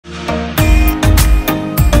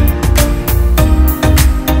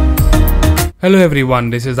Hello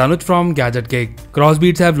everyone, this is Anuj from GadgetGig.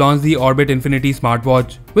 Crossbeats have launched the Orbit Infiniti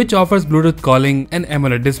Smartwatch, which offers Bluetooth calling and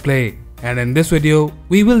AMOLED display. And in this video,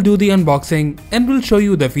 we will do the unboxing and will show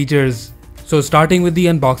you the features. So starting with the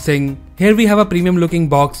unboxing, here we have a premium looking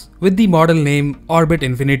box with the model name Orbit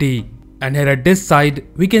Infiniti. And here at this side,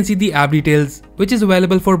 we can see the app details, which is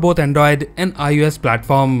available for both Android and iOS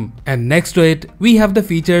platform. And next to it, we have the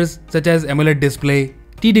features such as AMOLED display,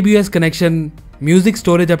 TWS connection, music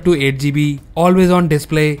storage up to 8GB, always on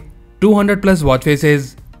display, 200 plus watch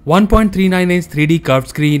faces, 1.39-inch 3D curved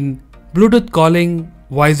screen, Bluetooth calling,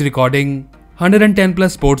 voice recording, 110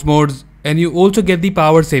 plus sports modes, and you also get the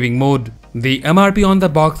power saving mode. The MRP on the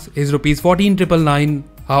box is Rs 14,999.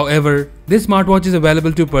 However, this smartwatch is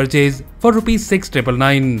available to purchase for Rs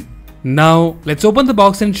 6,999. Now, let's open the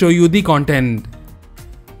box and show you the content.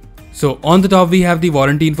 So on the top we have the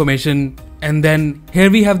warranty information, and then here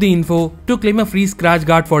we have the info to claim a free scratch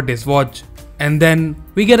guard for this watch. And then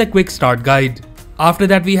we get a quick start guide. After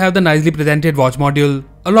that we have the nicely presented watch module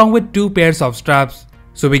along with two pairs of straps.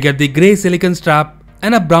 So we get the grey silicone strap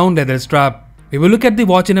and a brown leather strap. We will look at the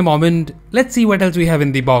watch in a moment. Let's see what else we have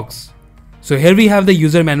in the box. So here we have the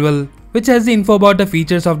user manual, which has the info about the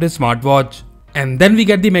features of this smartwatch. And then we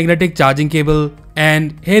get the magnetic charging cable,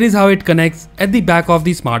 and here is how it connects at the back of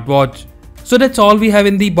the smartwatch. So that's all we have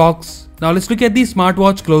in the box. Now let's look at the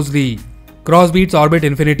smartwatch closely. Crossbeats Orbit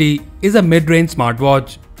Infiniti is a mid-range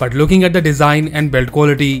smartwatch, but looking at the design and build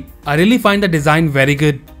quality, I really find the design very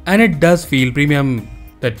good and it does feel premium.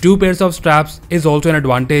 The two pairs of straps is also an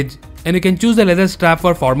advantage, and you can choose the leather strap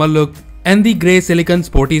for formal look and the grey silicone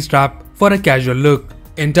sporty strap for a casual look.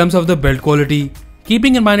 In terms of the build quality,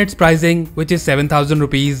 keeping in mind its pricing, which is 7,000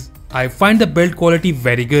 rupees, I find the build quality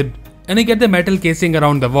very good, and you get the metal casing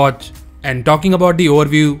around the watch. And talking about the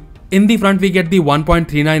overview, in the front we get the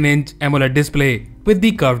 1.39-inch AMOLED display with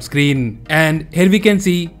the curved screen, and here we can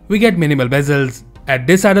see we get minimal bezels. At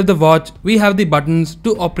this side of the watch we have the buttons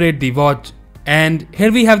to operate the watch, and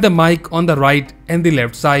here we have the mic on the right and the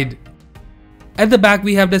left side. At the back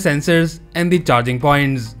we have the sensors and the charging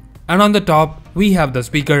points, and on the top we have the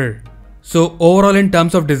speaker. So overall in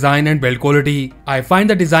terms of design and build quality, I find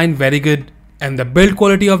the design very good, and the build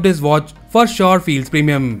quality of this watch for sure feels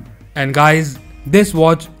premium. And guys, this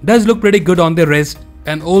watch does look pretty good on the wrist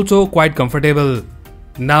and also quite comfortable.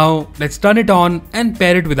 Now let's turn it on and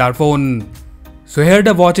pair it with our phone. So here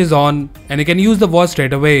the watch is on and you can use the watch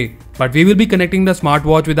straight away, but we will be connecting the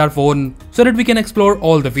smartwatch with our phone so that we can explore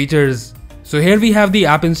all the features. So here we have the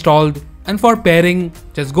app installed, and for pairing,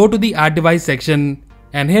 just go to the add device section,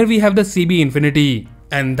 and here we have the CB Infiniti,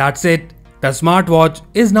 and that's it. The smartwatch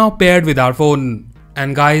is now paired with our phone.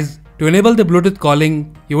 And guys, to enable the Bluetooth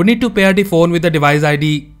calling, you would need to pair the phone with the device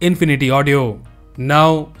ID Infiniti Audio.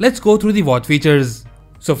 Now let's go through the watch features.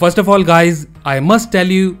 So first of all guys, I must tell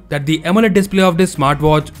you that the AMOLED display of this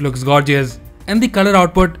smartwatch looks gorgeous, and the color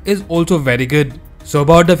output is also very good. So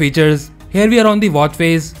about the features, here we are on the watch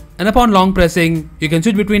face, and upon long pressing, you can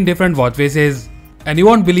switch between different watch faces. And you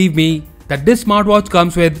won't believe me that this smartwatch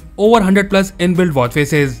comes with over 100 plus inbuilt watch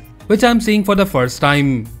faces, which I'm seeing for the first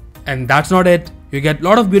time. And that's not it. You get a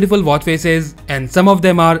lot of beautiful watch faces, and some of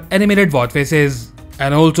them are animated watch faces.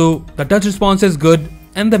 And also, the touch response is good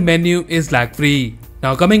and the menu is lag free.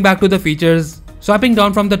 Now coming back to the features, swiping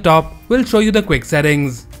down from the top will show you the quick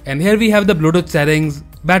settings. And here we have the Bluetooth settings,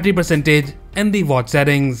 battery percentage, and the watch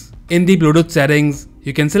settings. In the Bluetooth settings,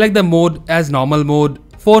 you can select the mode as normal mode,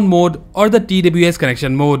 phone mode, or the TWS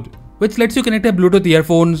connection mode, which lets you connect a Bluetooth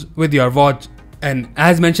earphones with your watch. And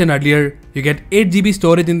as mentioned earlier, you get 8GB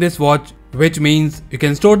storage in this watch, which means you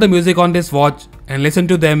can store the music on this watch and listen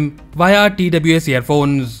to them via TWS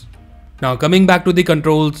earphones. Now coming back to the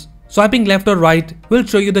controls, swiping left or right will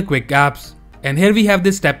show you the quick apps. And here we have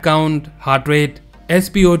the step count, heart rate,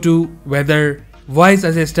 SpO2, weather, voice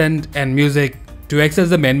assistant, and music. To access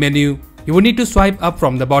the main menu, you would need to swipe up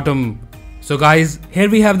from the bottom. So guys, here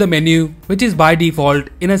we have the menu, which is by default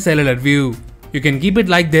in a cellular view. You can keep it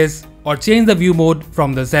like this or change the view mode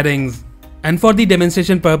from the settings. And for the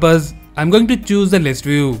demonstration purpose, I'm going to choose the list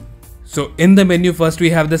view. So in the menu first we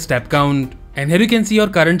have the step count, and here you can see your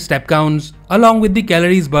current step counts along with the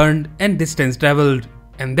calories burned and distance traveled.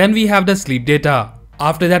 And then we have the sleep data.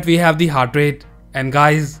 After that we have the heart rate, and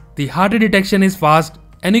guys, the heart rate detection is fast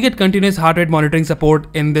and you get continuous heart rate monitoring support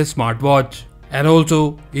in this smartwatch. And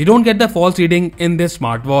also, you don't get the false reading in this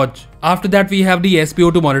smartwatch. After that we have the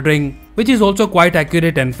SpO2 monitoring, which is also quite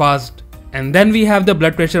accurate and fast. And then we have the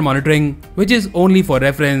blood pressure monitoring, which is only for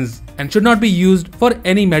reference and should not be used for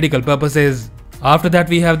any medical purposes. After that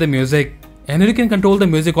we have the music, and you can control the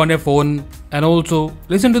music on your phone. and also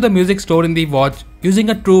listen to the music stored in the watch using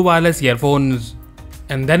a true wireless earphones.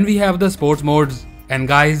 And then we have the sports modes, and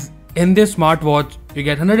guys, in this smartwatch you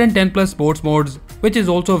get 110 plus sports modes, which is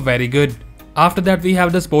also very good. After that we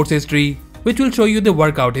have the sports history, which will show you the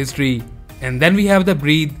workout history. And then we have the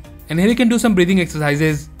breathe, and here you can do some breathing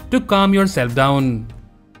exercises to calm yourself down.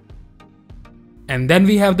 And then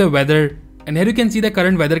we have the weather, and here you can see the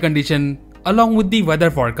current weather condition along with the weather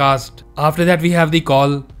forecast. After that we have the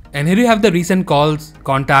call, and here you have the recent calls,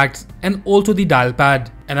 contacts, and also the dial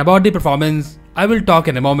pad. And about the performance, I will talk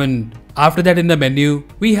in a moment. After that in the menu,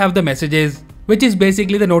 we have the messages, which is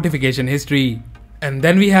basically the notification history. And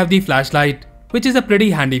then we have the flashlight, which is a pretty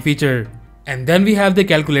handy feature. And then we have the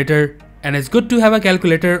calculator, and it's good to have a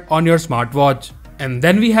calculator on your smartwatch. And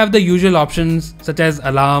then we have the usual options such as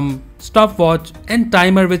alarm, stopwatch, and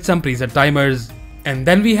timer with some preset timers. And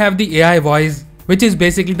then we have the AI voice, which is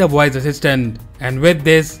basically the voice assistant. And with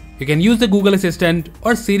this, you can use the Google Assistant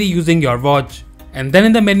or Siri using your watch. And then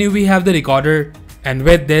in the menu we have the recorder, and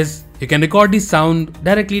with this, you can record the sound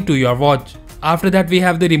directly to your watch. After that we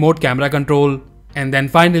have the remote camera control, and then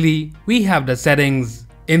finally we have the settings.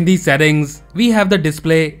 In the settings, we have the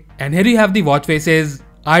display, and here you have the watch faces,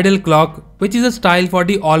 idle clock, which is a style for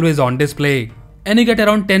the always on display, and you get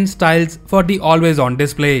around 10 styles for the always on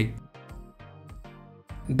display.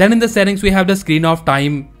 Then in the settings we have the screen off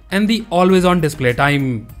time and the always on display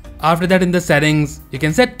time. After that in the settings, you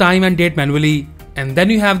can set time and date manually, and then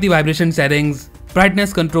you have the vibration settings,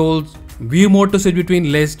 brightness controls, view mode to switch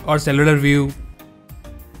between list or cellular view,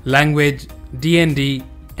 language, DND,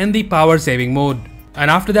 and the power saving mode.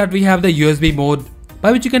 And after that we have the USB mode,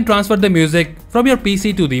 by which you can transfer the music from your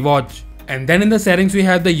PC to the watch. And then in the settings we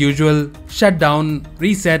have the usual shutdown,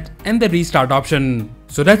 reset, and the restart option.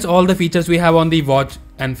 So that's all the features we have on the watch,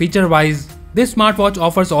 and feature wise, this smartwatch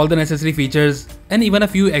offers all the necessary features and even a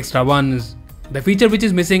few extra ones. The feature which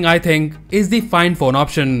is missing, I think, is the find phone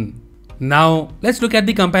option. Now let's look at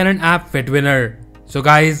the companion app Fitwinner. So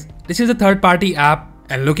guys, this is a third-party app,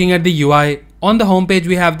 and looking at the UI, on the homepage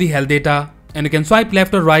we have the health data, and you can swipe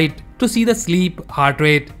left or right to see the sleep, heart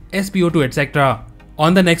rate, SpO2, etc.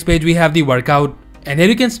 On the next page we have the workout, and here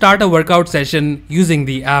you can start a workout session using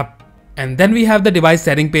the app. And then we have the device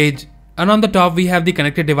setting page, and on the top we have the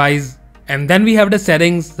connected device. And then we have the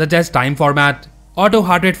settings such as time format, auto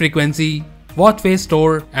heart rate frequency, watch face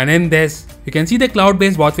store, and in this you can see the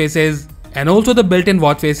cloud-based watch faces and also the built-in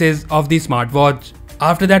watch faces of the smartwatch.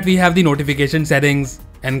 After that we have the notification settings,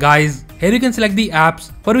 and guys, here you can select the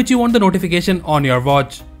apps for which you want the notification on your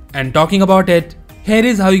watch. And talking about it, here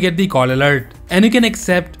is how you get the call alert, and you can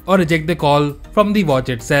accept or reject the call from the watch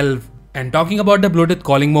itself. And talking about the Bluetooth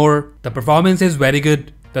calling more, the performance is very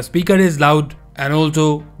good, the speaker is loud, and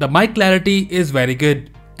also the mic clarity is very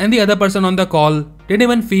good, and the other person on the call didn't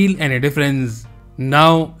even feel any difference.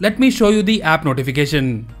 Now let me show you the app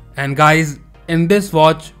notification. And guys, in this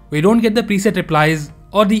watch we don't get the preset replies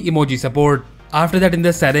or the emoji support. After that in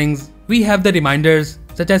the settings, we have the reminders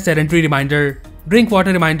such as sedentary reminder, drink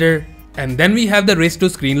water reminder, and then we have the race to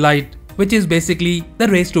screen light, which is basically the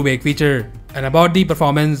race to wake feature. And about the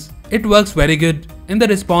performance, it works very good and the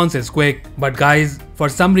response is quick. But guys, for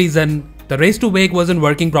some reason, the race to wake wasn't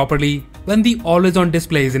working properly when the always on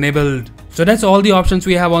display is enabled. So that's all the options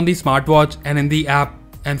we have on the smartwatch and in the app.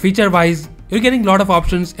 And feature wise, you're getting a lot of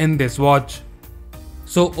options in this watch.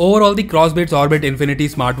 So overall, the Crossbeats Orbit Infiniti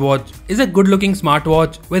Smartwatch is a good looking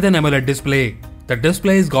smartwatch with an AMOLED display. The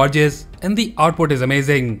display is gorgeous and the output is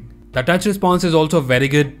amazing. The touch response is also very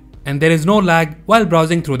good, and there is no lag while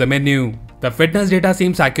browsing through the menu. The fitness data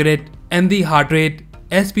seems accurate, and the heart rate,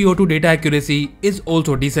 SpO2 data accuracy is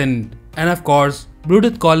also decent. And of course,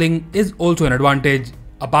 Bluetooth calling is also an advantage.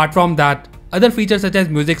 Apart from that, other features such as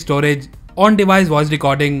music storage, on-device voice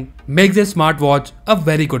recording makes this smartwatch a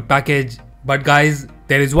very good package. But guys,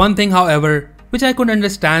 there is one thing however which I couldn't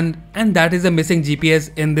understand, and that is the missing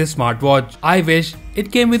GPS in this smartwatch. I wish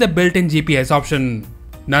it came with a built-in GPS option.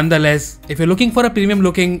 Nonetheless, if you're looking for a premium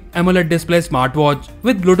looking AMOLED display smartwatch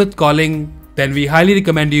with Bluetooth calling, then we highly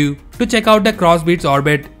recommend you to check out the Crossbeats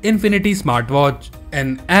Orbit Infiniti Smartwatch.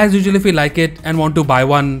 And as usual, if you like it and want to buy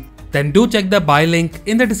one, then do check the buy link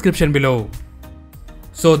in the description below.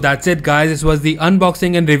 So that's it guys, this was the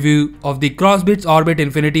unboxing and review of the Crossbeats Orbit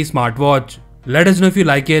Infiniti Smartwatch. Let us know if you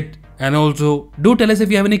like it, and also do tell us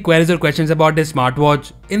if you have any queries or questions about this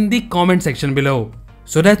smartwatch in the comment section below.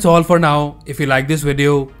 So that's all for now. If you like this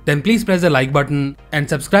video, then please press the like button and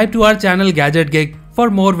subscribe to our channel Gadget Gig for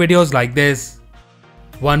more videos like this.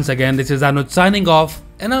 Once again, this is Anuj signing off,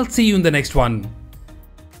 and I'll see you in the next one.